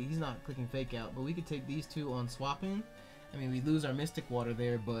any of these. He's not clicking Fake Out, but we could take these two on swapping. I mean, we lose our Mystic Water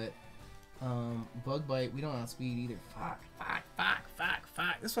there, but Bug Bite, we don't outspeed either. Fuck.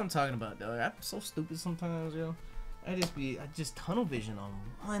 That's what I'm talking about, dog. I'm so stupid sometimes, yo. I just tunnel vision on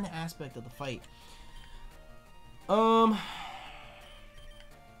one aspect of the fight. Let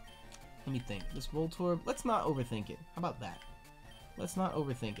me think. This Voltorb, let's not overthink it. How about that? Let's not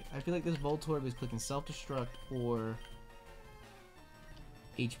overthink it. I feel like this Voltorb is clicking Self-Destruct or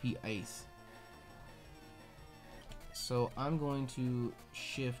HP Ice. So I'm going to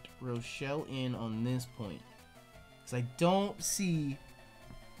shift Rochelle in on this point, because I don't see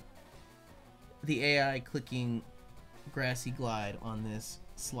the AI clicking Grassy Glide on this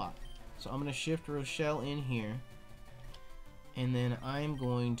slot. So I'm going to shift Rochelle in here, and then I'm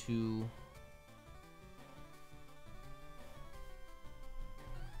going to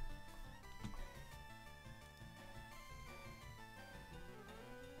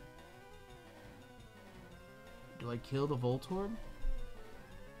do I kill the Voltorb?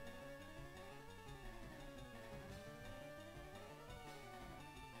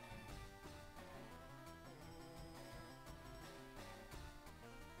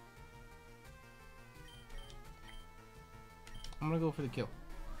 I'm gonna go for the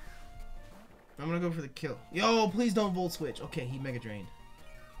kill. Yo, please don't Volt Switch. Okay, he Mega Drained.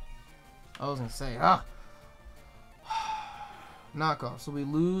 I was gonna say, knockoff. So we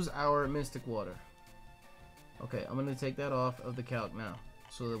lose our Mystic Water. Okay, I'm gonna take that off of the calc now,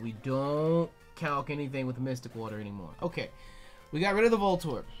 so that we don't calc anything with Mystic Water anymore. Okay, we got rid of the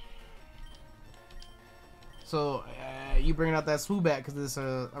Voltorb. So you bringing out that Swoobat because it's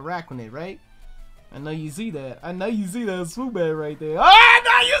a Araquanid, right? I know you see that. I know you see that Swoobat right there. Oh, I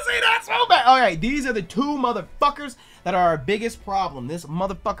know you see that Swoobat. All right, these are the two motherfuckers that are our biggest problem. This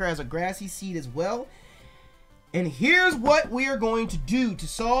motherfucker has a Grassy Seed as well. And here's what we are going to do to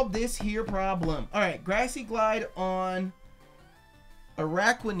solve this here problem. Alright, Grassy Glide on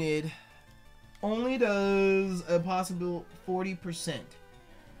Araquanid only does a possible 40%.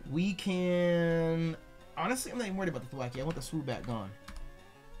 We can... Honestly, I'm not even worried about the Thwackey. I want the Swoobat gone.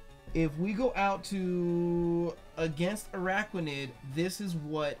 If we go out to... Against Araquanid, this is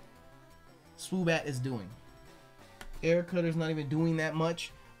what Swoobat is doing. Air Cutter's not even doing that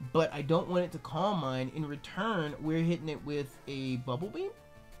much. But I don't want it to Calm Mind. In return, we're hitting it with a Bubble Beam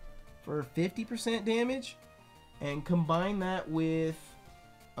for 50% damage. And combine that with,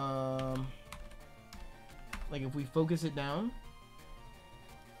 like if we focus it down.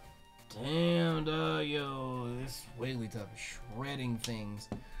 Damn, dog, yo, this Wigglytuff is shredding things.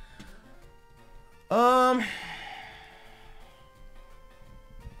 I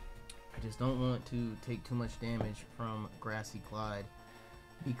just don't want to take too much damage from Grassy Glide.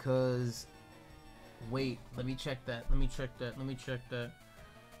 Because, wait, let me check that.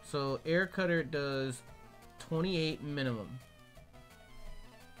 So, Air Cutter does 28 minimum.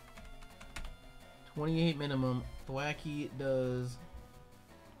 28 minimum. Thwackey does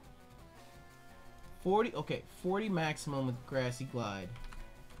 40. Okay, 40 maximum with Grassy Glide.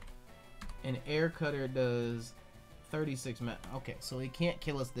 And Air Cutter does 36 okay, so he can't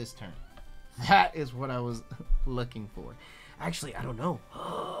kill us this turn. That is what I was looking for. Actually, I don't know.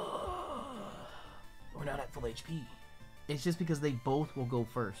 We're not at full HP. It's just because they both will go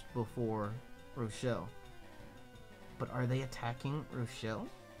first before Rochelle. But are they attacking Rochelle?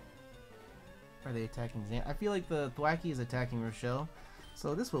 Are they attacking Zan? I feel like the Thwackey is attacking Rochelle.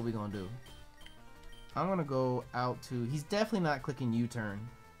 So this is what we're going to do. I'm going to go out to... He's definitely not clicking U-turn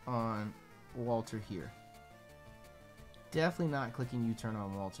on Walter here. Definitely not clicking U-turn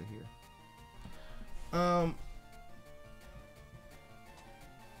on Walter here.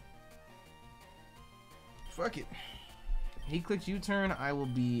 Fuck it. He clicks U-turn, I will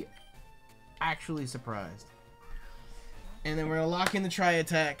be actually surprised. And then we're gonna lock in the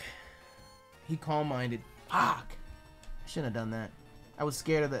tri-attack. He calm-minded. Fuck! I shouldn't have done that. I was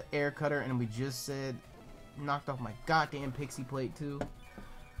scared of the air cutter, and we just said knocked off my goddamn pixie plate too.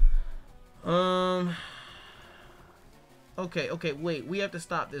 Okay, wait. We have to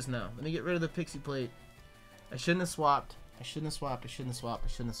stop this now. Let me get rid of the pixie plate. I shouldn't have swapped. Because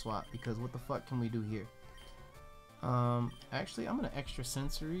what the fuck can we do here? Actually, I'm gonna extra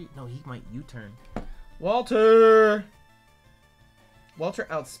sensory. No, he might U-turn. Walter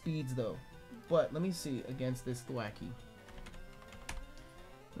outspeeds though. But let me see against this Thwacky.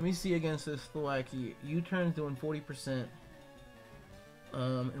 U-turn's doing 40%.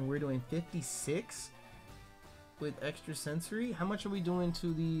 And we're doing 56 with extra sensory. How much are we doing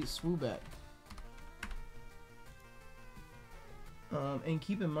to the Swoobat? And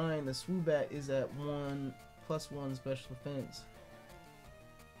keep in mind the Swoobat is at 1+1 special defense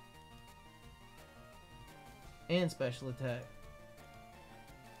and special attack.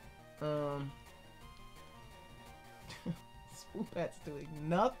 Swoobat's doing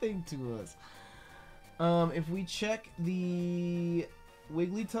nothing to us. If we check the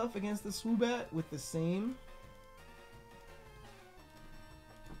Wigglytuff against the Swoobat with the same,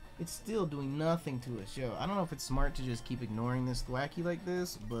 it's still doing nothing to us. Yo, I don't know if it's smart to just keep ignoring this Thwacky like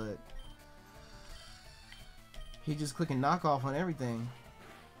this, but he just clicking knockoff on everything.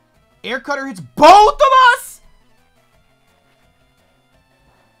 Air cutter hits both of us.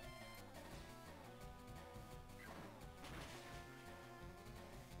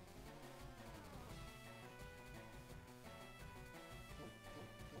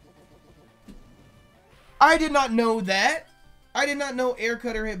 I did not know that. I did not know air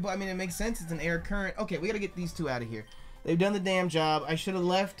cutter hit, but I mean, it makes sense. It's an air current. Okay, we gotta get these two out of here. They've done the damn job. I should have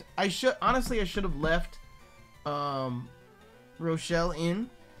left. Honestly, I should have left Rochelle in,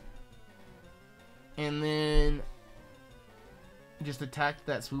 and then just attacked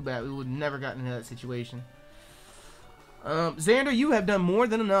that Swoobat. We would have never gotten into that situation. Xander, you have done more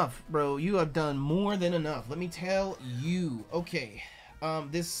than enough, bro. You have done more than enough. Let me tell you. Okay.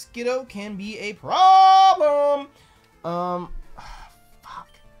 This Skiddo can be a problem. Fuck.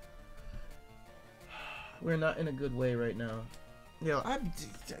 We're not in a good way right now. Yo,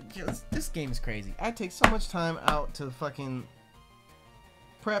 this game is crazy. I take so much time out to fucking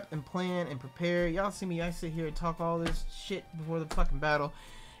prep and plan and prepare. Y'all see me, I sit here and talk all this shit before the fucking battle,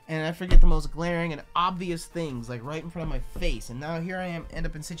 and I forget the most glaring and obvious things, like right in front of my face. And now here I am, end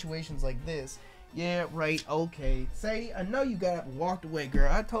up in situations like this. Yeah, right, okay. Sadie, I know you got up and walked away, girl.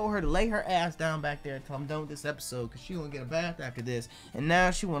 I told her to lay her ass down back there until I'm done with this episode, because she gonna get a bath after this. And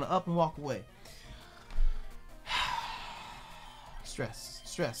now she wanna up and walk away.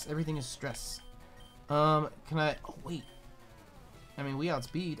 Stress. Everything is stress. Can I... Oh, wait. I mean, we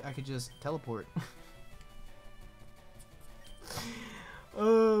outspeed. I could just teleport.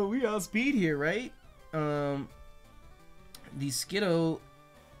 We outspeed here, right? The Skiddo...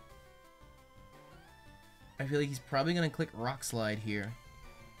 I feel like he's probably going to click Rock Slide here.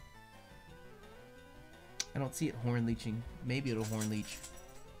 I don't see it Horn Leeching. Maybe it'll Horn Leech.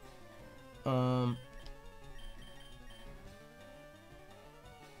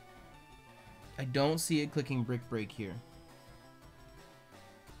 I don't see it clicking Brick Break here.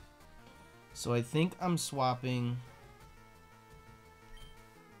 So I think I'm swapping...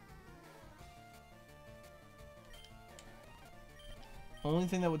 Only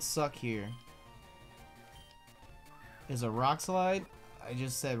thing that would suck here is a Rock Slide. I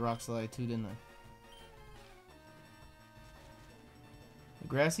just said Rock Slide too, didn't I? The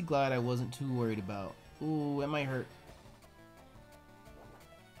Grassy Glide I wasn't too worried about. Ooh, that might hurt.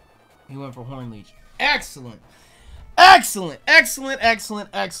 He went for Horn Leech. Excellent! Excellent!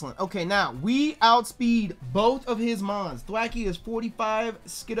 Okay, now, we outspeed both of his mons. Thwacky is 45,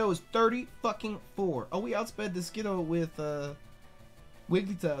 Skiddo is 30 fucking 4. Oh, we outsped the Skiddo with,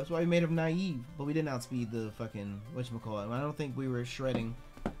 Wigglytuff. That's why we made him naive, but we didn't outspeed the fucking whatchamacallit. I don't think we were shredding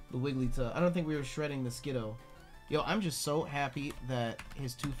the Wigglytuff. I don't think we were shredding the Skiddo. Yo, I'm just so happy that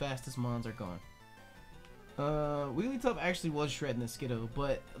his two fastest mons are gone. Wigglytuff actually was shredding the Skiddo,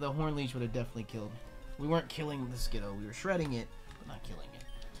 but the Horn Leech would have definitely killed. We weren't killing the Skiddo. We were shredding it, but not killing it.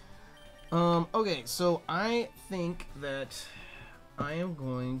 Okay, so I think that I am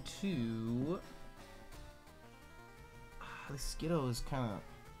going to... The Skiddo is kind of...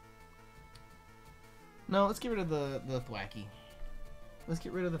 No, let's get rid of the Thwacky.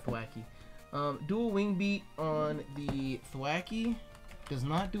 Dual Wing Beat on the Thwacky does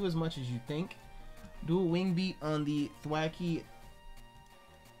not do as much as you think. Dual Wing Beat on the Thwacky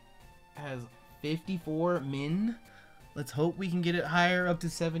has 54 min. Let's hope we can get it higher up to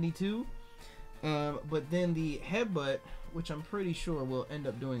 72. But then the headbutt, which I'm pretty sure will end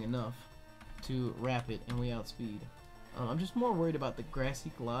up doing enough to wrap it and we outspeed. I'm just more worried about the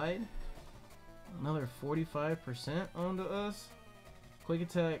Grassy Glide. Another 45% onto us. Quick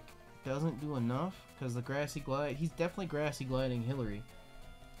Attack doesn't do enough because the Grassy Glide, he's definitely Grassy Gliding Hillary.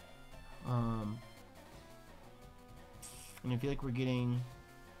 And I feel like we're getting...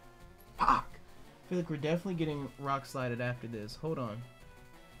 Fuck! I feel like we're definitely getting Rock Slided after this. Hold on.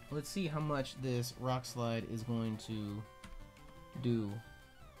 Let's see how much this Rock Slide is going to do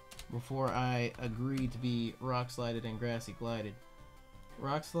before I agree to be Rock Slided and Grassy Glided.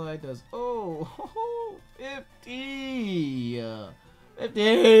 Rock Slide does, 50!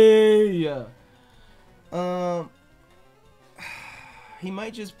 50! He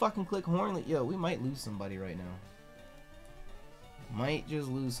might just fucking click Hornlet. Yo, we might lose somebody right now. Might just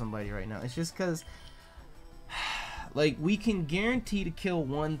lose somebody right now. It's just because, like, we can guarantee to kill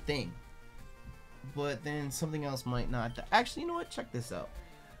one thing, but then something else might not. Actually, you know what? Check this out.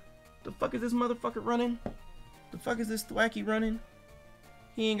 The fuck is this motherfucker running? The fuck is this Thwacky running?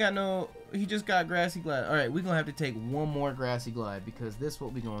 He ain't got no... He just got Grassy Glide. Alright, we're gonna have to take one more Grassy Glide because this is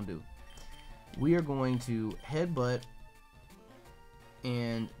what we're gonna do. We are going to headbutt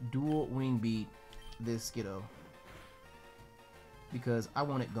and dual wing beat this Skiddo because I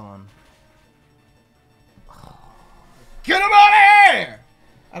want it gone. Get him out of here!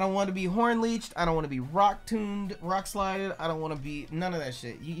 I don't want to be horn leeched. I don't want to be rock tuned, rock slided. I don't want to be none of that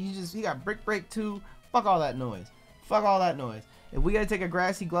shit. He got brick break too. Fuck all that noise. Fuck all that noise. If we gotta take a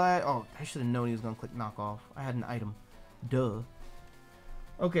Grassy Glide, oh, I should have known he was gonna click knock off. I had an item. Duh.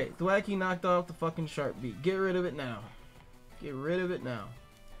 Okay, Thwacky knocked off the fucking Sharp Beat. Get rid of it now. Get rid of it now.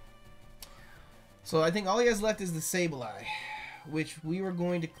 So I think all he has left is the Sableye, which we were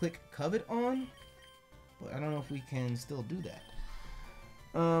going to click Covet on, but I don't know if we can still do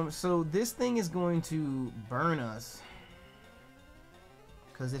that. So this thing is going to burn us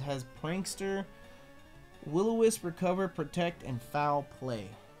because it has Prankster, Will-O-Wisp, Recover, Protect, and Foul Play.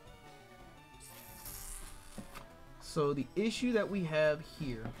 So the issue that we have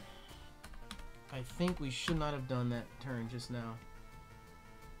here, I think we should not have done that turn just now.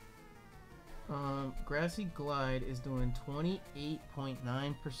 Grassy Glide is doing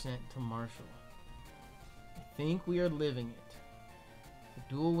 28.9% to Marshall. I think we are living it. The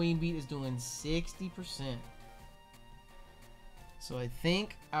Dual Wing Beat is doing 60%. So I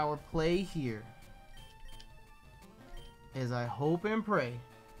think our play here is I hope and pray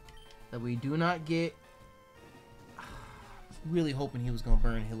that we do not get... I was really hoping he was going to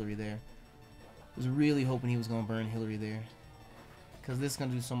burn Hillary there. I was really hoping he was going to burn Hillary there. Because this is going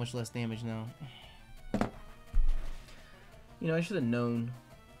to do so much less damage now. You know, I should have known.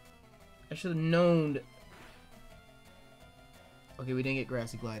 I should have known. Okay, we didn't get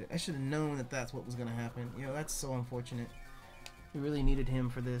Grassy Glided. I should have known that that's what was going to happen. You know, that's so unfortunate. We really needed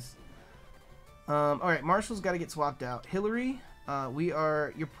him for this. Alright, Marshall's got to get swapped out. Hillary,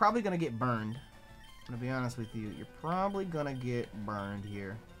 you're probably going to get burned. I'm going to be honest with you. You're probably going to get burned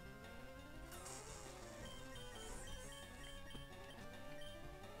here.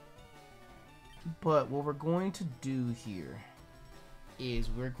 But what we're going to do here is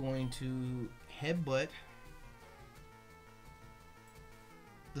we're going to headbutt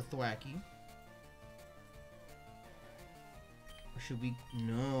the Thwacky. Or should we?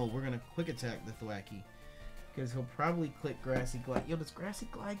 No, we're going to quick attack the Thwacky. Because he'll probably click Grassy Glide. Yo, does Grassy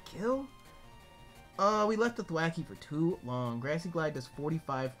Glide kill? We left the Thwacky for too long. Grassy Glide does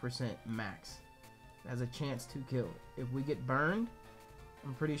 45% max. It has a chance to kill. If we get burned,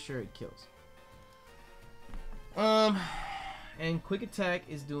 I'm pretty sure it kills. And Quick Attack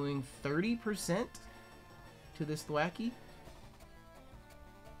is doing 30% to this Thwacky.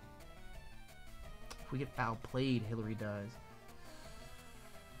 If we get Foul Played, Hillary dies.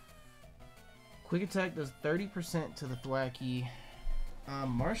 Quick Attack does 30% to the Thwacky.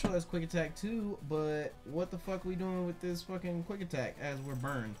 Marshall has Quick Attack too, but what the fuck are we doing with this fucking Quick Attack as we're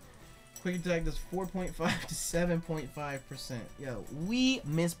burned? Quick Attack does 4.5 to 7.5%. Yo, we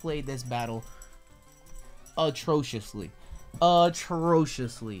misplayed this battle atrociously.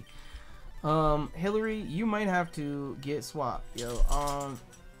 Atrociously. Hillary, you might have to get swapped. Yo,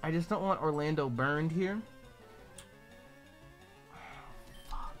 I just don't want Orlando burned here.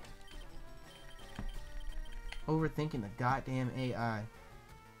 Fuck. Overthinking the goddamn AI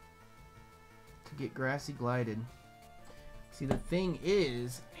to get Grassy Glided. See, the thing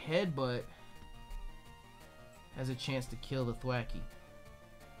is, Headbutt has a chance to kill the Thwacky.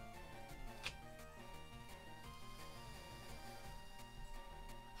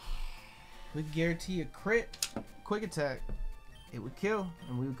 We guarantee a crit. quick attack, it would kill,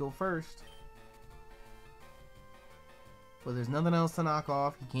 and we would go first. But there's nothing else to knock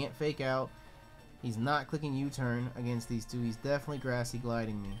off. He can't fake out. He's not clicking U-turn against these two. He's definitely grassy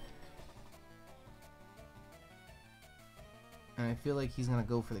gliding me. And I feel like he's going to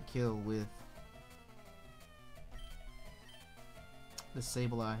go for the kill with the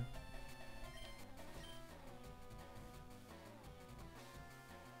Sableye.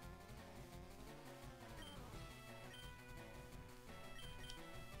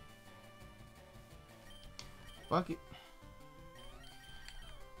 Fuck it.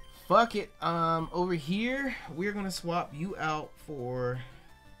 Fuck it. Over here, we're gonna swap you out for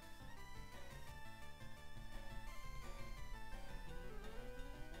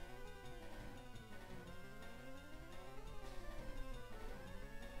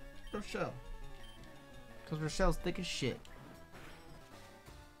Rochelle. Because Rochelle's thick as shit.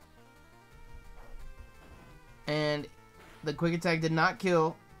 And the quick attack did not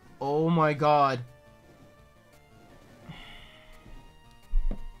kill. Oh my god.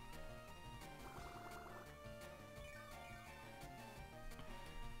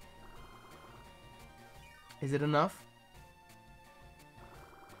 Is it enough?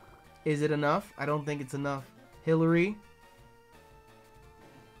 Is it enough? I don't think it's enough. Hillary.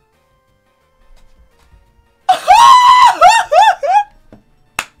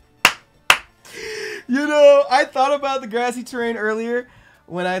 You know, I thought about the grassy terrain earlier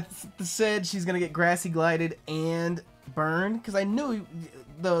when I said she's going to get grassy glided and burned, because I knew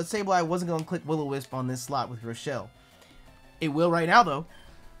the Sableye wasn't going to click Will-O-Wisp on this slot with Rochelle. It will right now, though.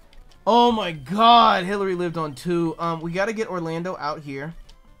 Oh my god, Hillary lived on 2. We got to get Orlando out here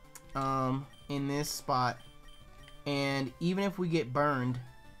in this spot. And even if we get burned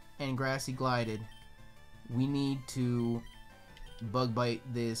and grassy glided, we need to bug bite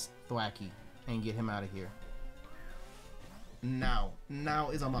this Thwacky and get him out of here. Now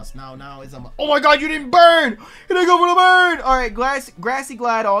is a must. Now is a must. Oh my god, you didn't burn! You didn't go for the burn! Alright, grassy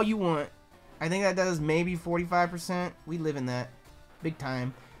glide all you want. I think that does maybe 45%. We live in that. Big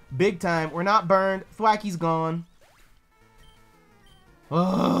time. Big time. We're not burned. Thwacky's gone.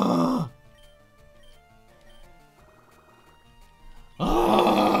 Ugh.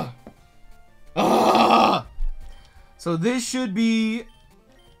 Ugh. Ugh. So this should be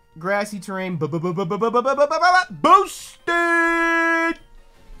grassy terrain boosted.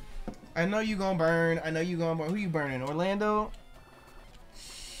 I know you gonna burn. I know you gonna burn. Who you burning? Orlando?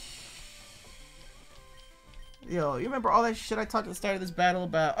 Yo, you remember all that shit I talked at the start of this battle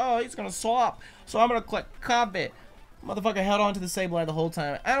about? Oh, he's gonna swap, so I'm gonna click combat. Motherfucker held on to the Sableye the whole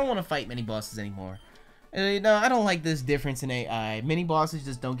time. I don't want to fight mini bosses anymore. No, I don't like this difference in AI. Mini bosses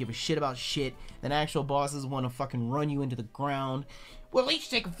just don't give a shit about shit. Then actual bosses want to fucking run you into the ground. Well, at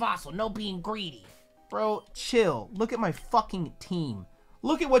least take a fossil, no being greedy. Bro, chill. Look at my fucking team.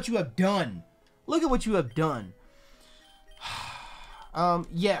 Look at what you have done. Look at what you have done.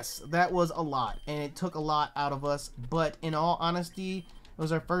 Yes, that was a lot, and it took a lot out of us, but in all honesty, it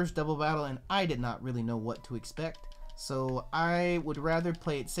was our first double battle, and I did not really know what to expect, so I would rather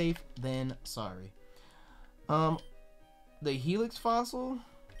play it safe than sorry. The Helix fossil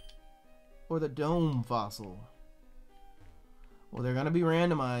or the Dome fossil? Well, they're gonna be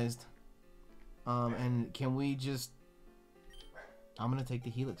randomized, and can we just... I'm gonna take the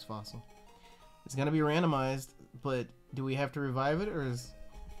Helix fossil. It's gonna be randomized, but do we have to revive it, or is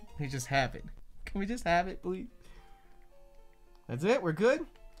we just have it? Can we just have it, please? That's it? We're good?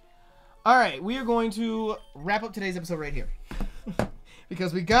 Alright, we are going to wrap up today's episode right here.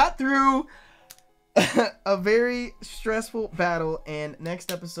 Because we got through a very stressful battle, and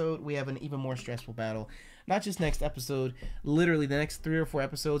next episode we have an even more stressful battle. Not just next episode, literally the next 3 or 4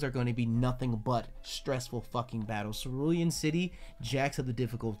 episodes are going to be nothing but stressful fucking battles. Cerulean City jacks up the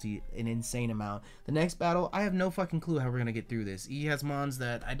difficulty an insane amount. The next battle, I have no fucking clue how we're going to get through this. He has mons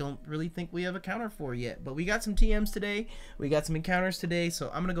that I don't really think we have a counter for yet. But we got some TMs today, we got some encounters today, so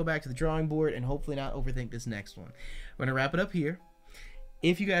I'm going to go back to the drawing board and hopefully not overthink this next one. We're going to wrap it up here.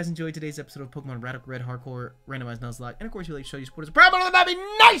 If you guys enjoyed today's episode of Pokemon Radical Red Hardcore Randomized Nuzlocke, and of course you like to show your support as a proud member of the Nappy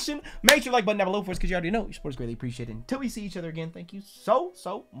Nation, make sure you like button down below for us, because you already know your support is greatly appreciated. Until we see each other again, thank you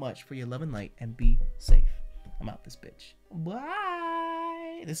so much for your love and light, and be safe. I'm out this bitch.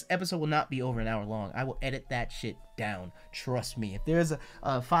 Bye. This episode will not be over an hour long. I will edit that shit down. Trust me. If there's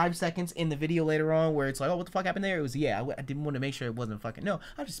a 5 seconds in the video later on where it's like, oh, what the fuck happened there? It was, yeah, I didn't want to make sure it wasn't fucking, no,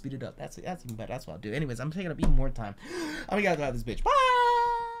 I'll just speed it up. That's even better. That's what I'll do. Anyways, I'm taking up even more time. I'm gonna go out this bitch. Bye.